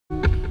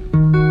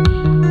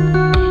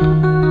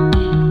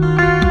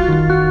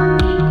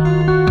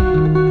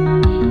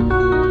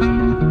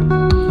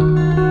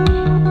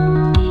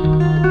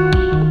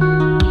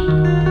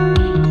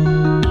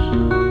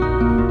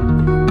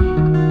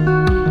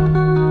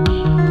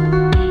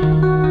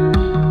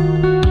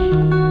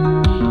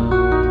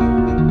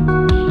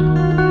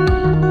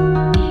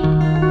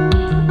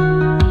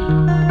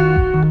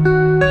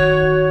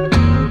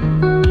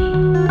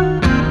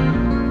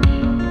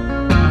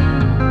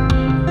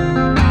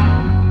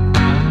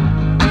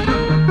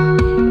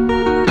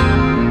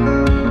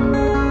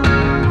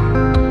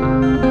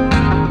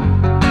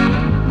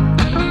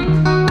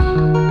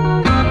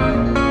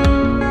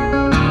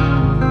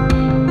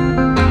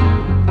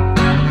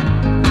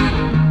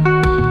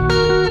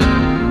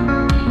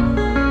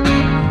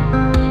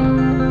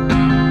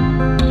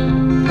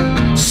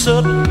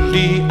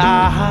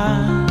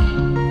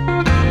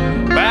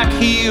back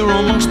here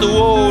amongst the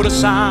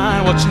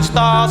waterside, watching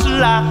stars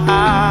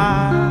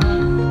align.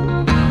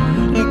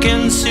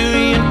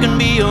 Cancerian can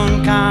be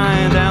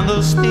unkind, and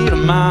the state of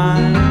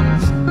mind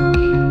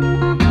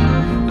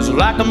is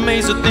like a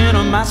maze within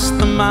a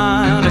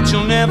mastermind that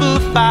you'll never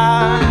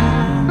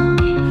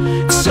find.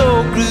 It's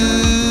so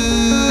cruel.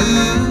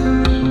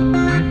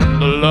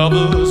 The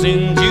lovers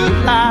in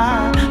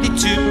July, they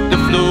took the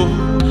floor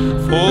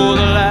for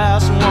the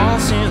last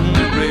once in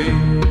the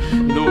rain,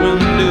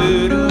 knowing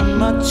little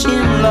much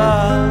in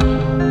love.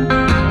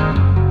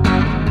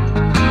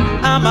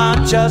 Am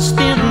I just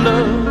in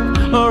love?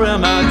 Or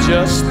am I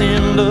just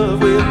in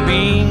love with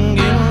being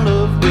in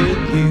love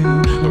with you?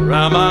 Or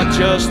am I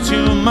just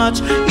too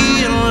much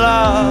in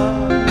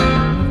love?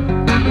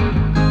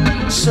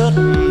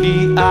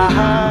 Suddenly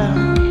I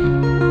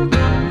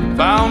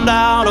found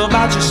out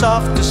about your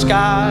soft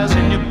disguise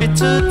and your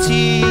bitter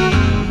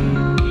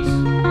tears,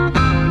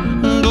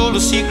 and all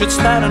the secrets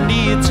that I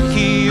need to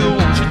hear.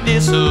 Won't you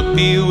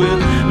disappear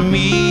with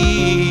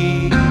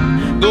me?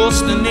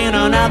 Ghosting in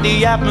and out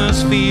the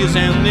atmospheres,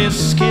 and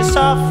this kiss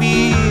I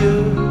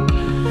feel,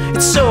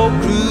 it's so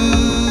cruel.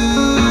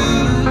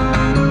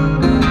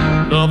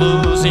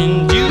 Lovers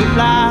in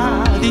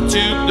July, they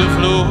took the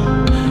floor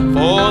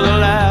for the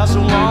last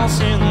waltz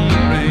in the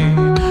rain,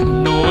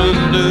 knowing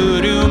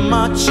little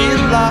much in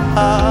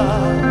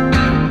love.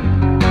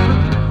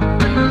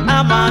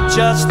 Am I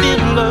just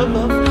in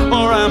love,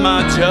 or am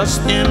I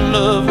just in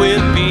love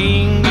with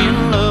being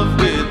in love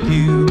with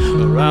you?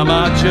 Or am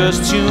I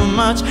just too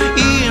much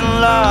in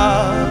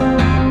love?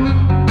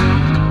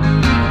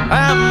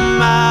 Am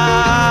I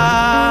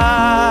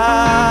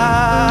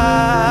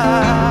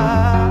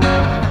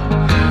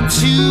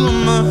too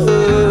much?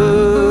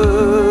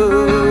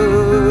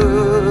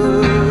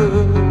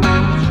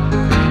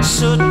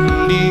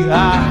 Suddenly I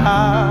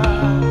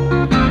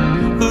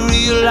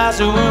realize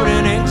we're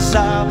in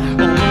exile,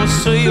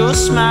 almost to your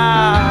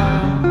smile.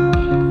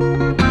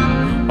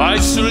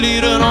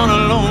 Isolated on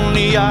a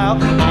lonely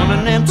isle, on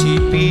an empty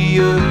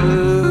pier.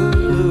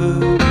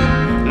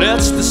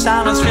 Let's the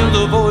silence fill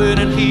the void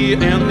in here,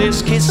 and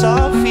this kiss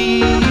I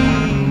feel,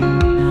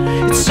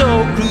 it's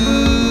so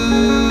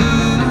cruel.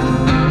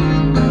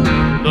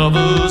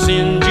 Lovers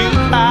in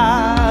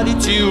July, they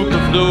took the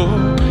floor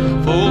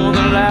for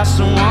the last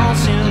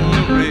once in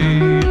the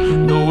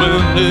rain,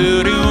 knowing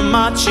little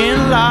much in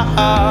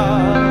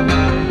love.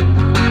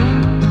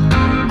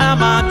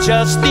 Am I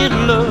just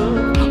in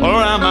love,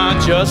 or am I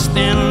just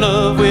in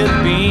love with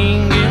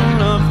being in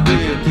love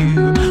with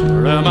you?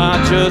 Or am I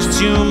just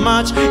too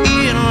much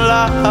in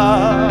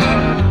love?